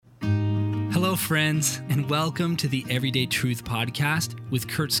Hello, friends, and welcome to the Everyday Truth Podcast with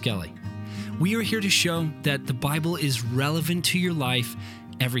Kurt Skelly. We are here to show that the Bible is relevant to your life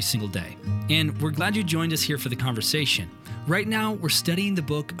every single day. And we're glad you joined us here for the conversation. Right now, we're studying the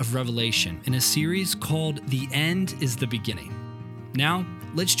book of Revelation in a series called The End is the Beginning. Now,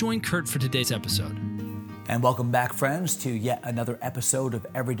 let's join Kurt for today's episode. And welcome back, friends, to yet another episode of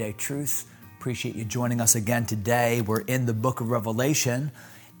Everyday Truth. Appreciate you joining us again today. We're in the book of Revelation,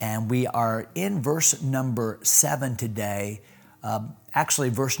 and we are in verse number 7 today, actually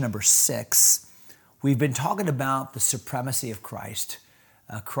verse number 6. We've been talking about the supremacy of Christ.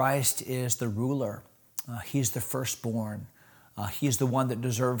 Christ is the ruler. He's the firstborn. He's the one that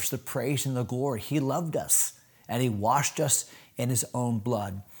deserves the praise and the glory. He loved us, and He washed us in His own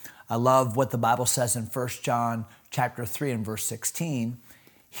blood. I love what the Bible says in 1 John chapter 3 and verse 16.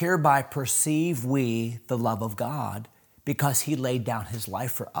 Hereby perceive we the love of God, because He laid down His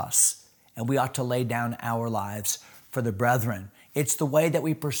life for us, and we ought to lay down our lives for the brethren. It's the way that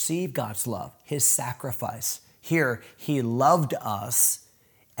we perceive God's love, His sacrifice. Here, He loved us,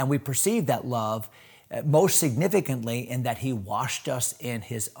 and we perceive that love most significantly in that He washed us in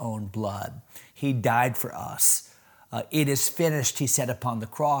His own blood. He died for us. It is finished, He said upon the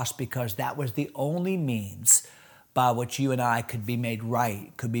cross, because that was the only means by which you and I could be made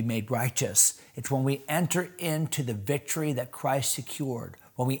right, could be made righteous. It's when we enter into the victory that Christ secured,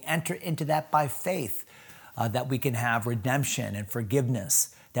 when we enter into that by faith, that we can have redemption and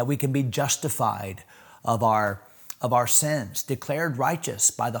forgiveness, that we can be justified of our sins, declared righteous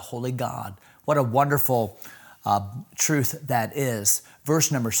by the holy God. What a wonderful truth that is.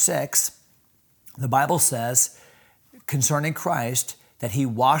 Verse number 6, the Bible says concerning Christ, that He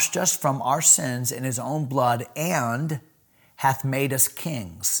washed us from our sins in His own blood and hath made us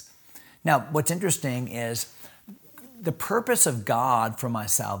kings. Now, what's interesting is the purpose of God for my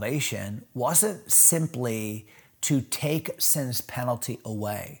salvation wasn't simply to take sin's penalty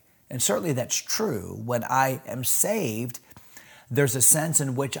away. And certainly that's true. When I am saved, there's a sense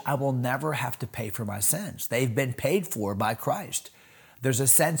in which I will never have to pay for my sins. They've been paid for by Christ. There's a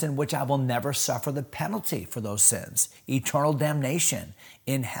sense in which I will never suffer the penalty for those sins, eternal damnation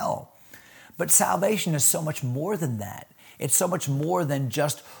in hell. But salvation is so much more than that. It's so much more than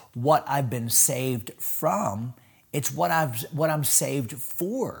just what I've been saved from. It's what I'm saved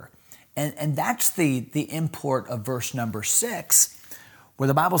for. And that's the import of verse number 6, where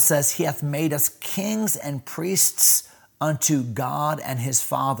the Bible says, He hath made us kings and priests unto God and His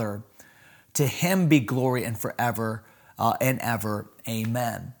Father. To Him be glory and forever and ever.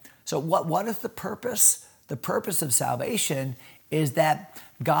 Amen. So what is the purpose? The purpose of salvation is that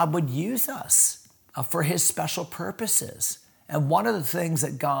God would use us for His special purposes. And one of the things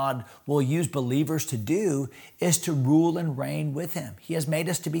that God will use believers to do is to rule and reign with Him. He has made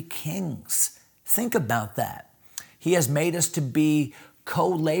us to be kings. Think about that. He has made us to be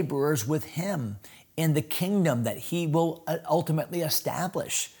co-laborers with Him in the kingdom that He will ultimately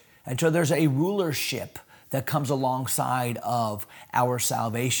establish. And so there's a rulership that comes alongside of our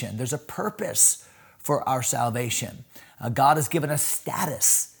salvation. There's a purpose for our salvation. God has given us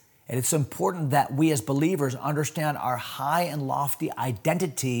status, and it's important that we as believers understand our high and lofty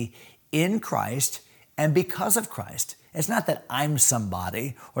identity in Christ and because of Christ. It's not that I'm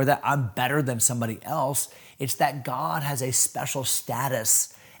somebody or that I'm better than somebody else. It's that God has a special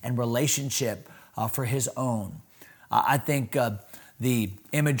status and relationship for His own. I think the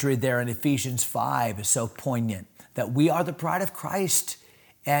imagery there in Ephesians 5 is so poignant, that we are the bride of Christ,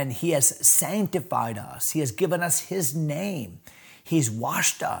 and He has sanctified us. He has given us His name. He's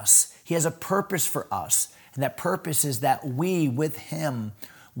washed us. He has a purpose for us, and that purpose is that we with Him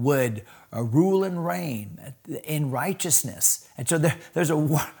would rule and reign in righteousness. And so there's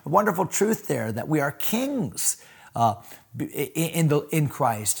a wonderful truth there, that we are kings in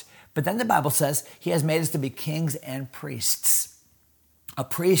Christ. But then the Bible says He has made us to be kings and priests. A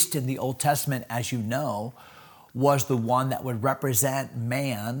priest in the Old Testament, as you know, was the one that would represent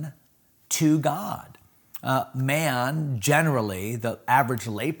man to God. Man, generally, the average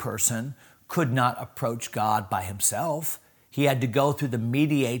layperson, could not approach God by himself. He had to go through the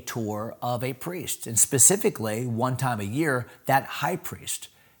mediator of a priest, and specifically, one time a year, that high priest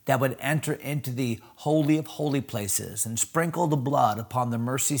that would enter into the Holy of Holy Places and sprinkle the blood upon the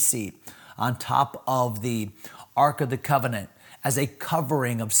mercy seat on top of the Ark of the Covenant as a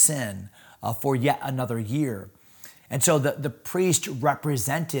covering of sin for yet another year. And so the priest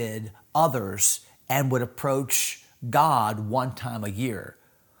represented others and would approach God one time a year.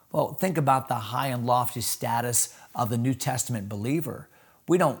 Well, think about the high and lofty status of the New Testament believer.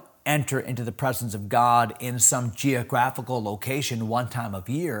 We don't enter into the presence of God in some geographical location one time of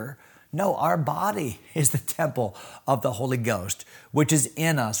year. No, our body is the temple of the Holy Ghost, which is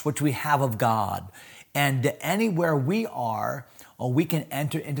in us, which we have of God. And anywhere we are, we can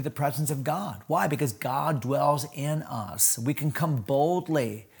enter into the presence of God. Why? Because God dwells in us. We can come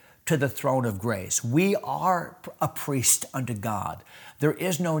boldly to the throne of grace. We are a priest unto God. There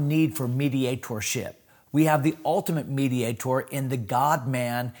is no need for mediatorship. We have the ultimate mediator in the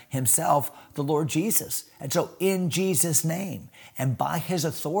God-man himself, the Lord Jesus. And so in Jesus' name and by his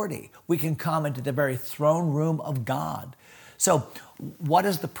authority, we can come into the very throne room of God. So what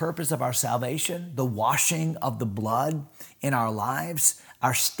is the purpose of our salvation? The washing of the blood in our lives,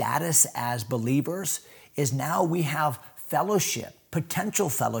 our status as believers is now we have fellowship, potential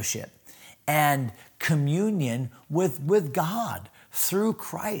fellowship, and communion with God through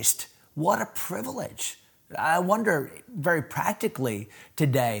Christ. What a privilege. I wonder very practically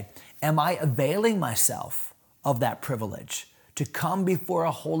today, am I availing myself of that privilege to come before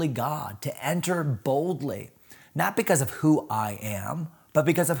a holy God, to enter boldly, not because of who I am, but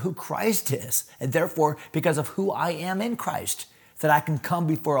because of who Christ is, and therefore because of who I am in Christ, that I can come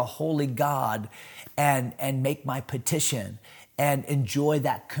before a holy God and make my petition and enjoy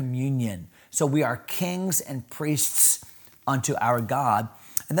that communion. So we are kings and priests unto our God.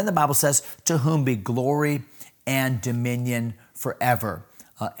 And then the Bible says, to whom be glory and dominion forever.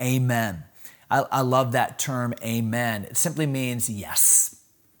 Amen. I love that term, amen. It simply means yes.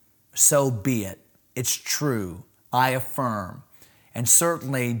 So be it. It's true. I affirm. And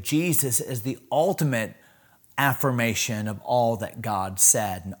certainly Jesus is the ultimate affirmation of all that God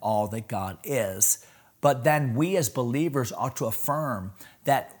said and all that God is. But then we as believers ought to affirm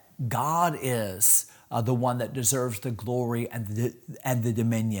that God is the one that deserves the glory and the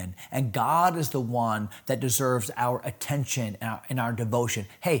dominion. And God is the one that deserves our attention and our devotion.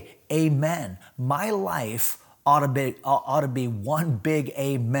 Hey, amen. My life ought to be one big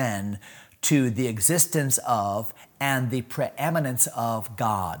amen to the existence of and the preeminence of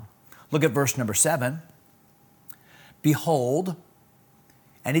God. Look at verse number 7. Behold,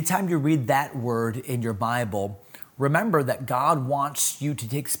 anytime you read that word in your Bible, remember that God wants you to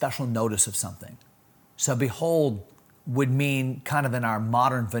take special notice of something. So behold would mean kind of in our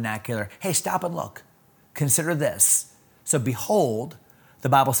modern vernacular, hey, stop and look. Consider this. So behold, the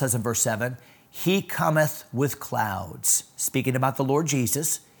Bible says in verse 7, he cometh with clouds. Speaking about the Lord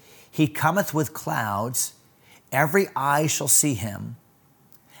Jesus, he cometh with clouds, every eye shall see him,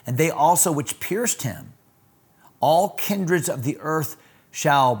 and they also which pierced him. All kindreds of the earth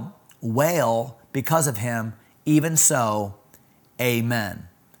shall wail because of him, even so, amen.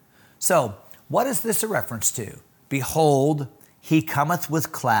 So, what is this a reference to? Behold, he cometh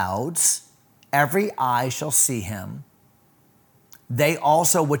with clouds, every eye shall see him. They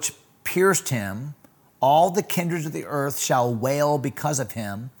also which pierced him, all the kindreds of the earth shall wail because of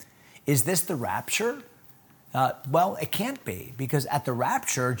him. Is this the rapture? Well, it can't be, because at the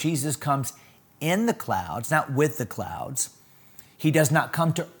rapture, Jesus comes in the clouds, not with the clouds. He does not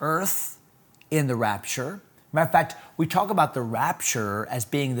come to earth in the rapture. Matter of fact, we talk about the rapture as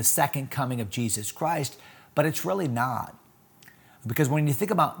being the second coming of Jesus Christ, but it's really not. Because when you think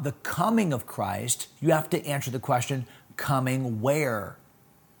about the coming of Christ, you have to answer the question, coming where?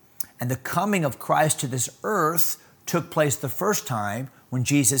 And the coming of Christ to this earth took place the first time when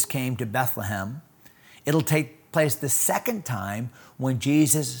Jesus came to Bethlehem. It'll take place the second time when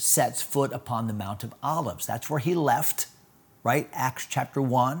Jesus sets foot upon the Mount of Olives. That's where he left, right? Acts chapter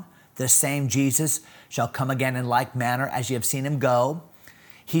 1. The same Jesus shall come again in like manner as ye have seen him go.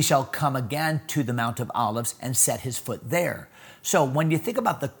 He shall come again to the Mount of Olives and set his foot there. So when you think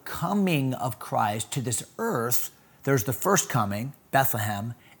about the coming of Christ to this earth, there's the first coming,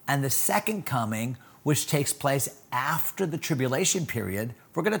 Bethlehem, and the second coming, which takes place after the tribulation period.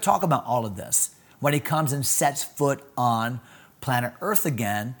 We're going to talk about all of this. When he comes and sets foot on planet Earth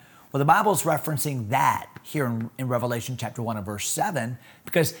again. Well, the Bible is referencing that here in Revelation chapter 1 and verse 7,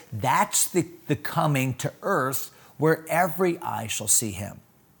 because that's the coming to earth where every eye shall see him.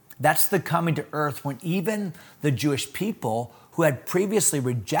 That's the coming to earth when even the Jewish people who had previously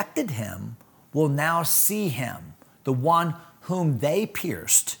rejected him will now see him, the one whom they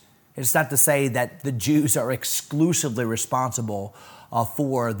pierced. It's not to say that the Jews are exclusively responsible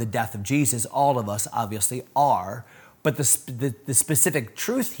for the death of Jesus. All of us obviously are. But the specific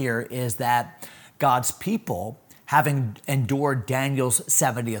truth here is that God's people, having endured Daniel's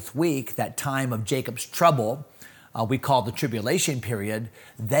 70th week, that time of Jacob's trouble, we call the tribulation period,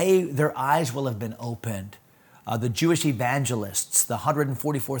 their eyes will have been opened. The Jewish evangelists, the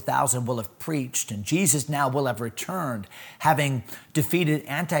 144,000 will have preached, and Jesus now will have returned, having defeated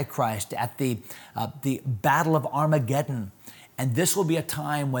Antichrist at the Battle of Armageddon. And this will be a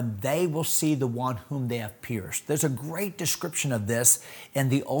time when they will see the one whom they have pierced. There's a great description of this in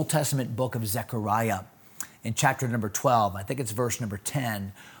the Old Testament book of Zechariah in chapter number 12. I think it's verse number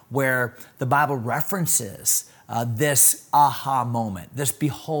 10, where the Bible references this aha moment, this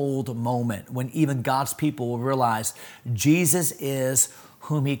behold moment, when even God's people will realize Jesus is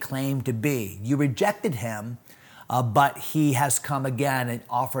whom he claimed to be. You rejected him, but he has come again and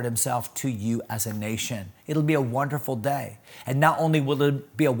offered himself to you as a nation. It'll be a wonderful day. And not only will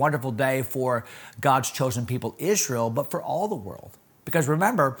it be a wonderful day for God's chosen people, Israel, but for all the world. Because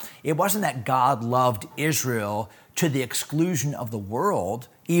remember, it wasn't that God loved Israel to the exclusion of the world,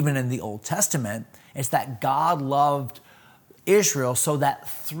 even in the Old Testament. It's that God loved Israel so that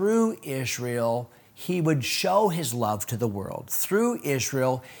through Israel, he would show his love to the world. Through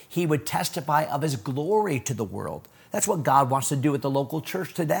Israel, he would testify of his glory to the world. That's what God wants to do with the local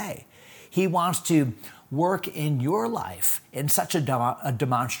church today. He wants to work in your life in such a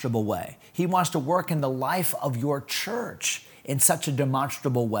demonstrable way. He wants to work in the life of your church in such a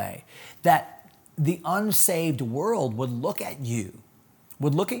demonstrable way that the unsaved world would look at you,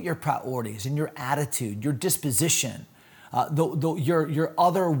 would look at your priorities and your attitude, your disposition, your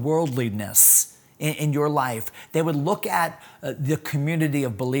otherworldliness in your life. They would look at the community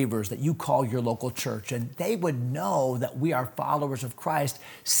of believers that you call your local church, and they would know that we are followers of Christ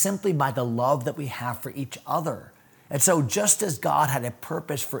simply by the love that we have for each other. And so just as God had a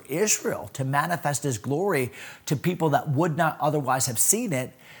purpose for Israel to manifest his glory to people that would not otherwise have seen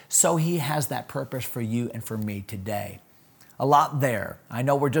it, so he has that purpose for you and for me today. A lot there. I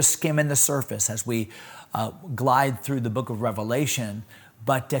know we're just skimming the surface as we glide through the book of Revelation,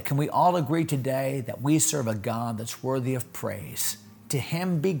 but can we all agree today that we serve a God that's worthy of praise? To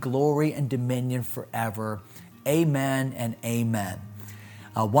him be glory and dominion forever. Amen and amen.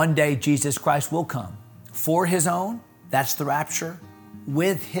 One day Jesus Christ will come for his own, that's the rapture.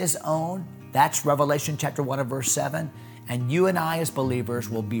 With his own, that's Revelation chapter 1 and verse 7. And you and I as believers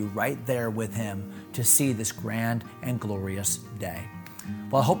will be right there with him to see this grand and glorious day.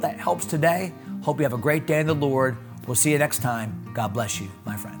 Well, I hope that helps today. Hope you have a great day in the Lord. We'll see you next time. God bless you,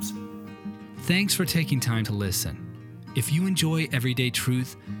 my friends. Thanks for taking time to listen. If you enjoy Everyday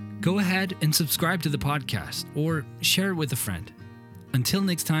Truth, go ahead and subscribe to the podcast or share it with a friend. Until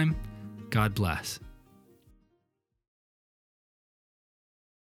next time, God bless.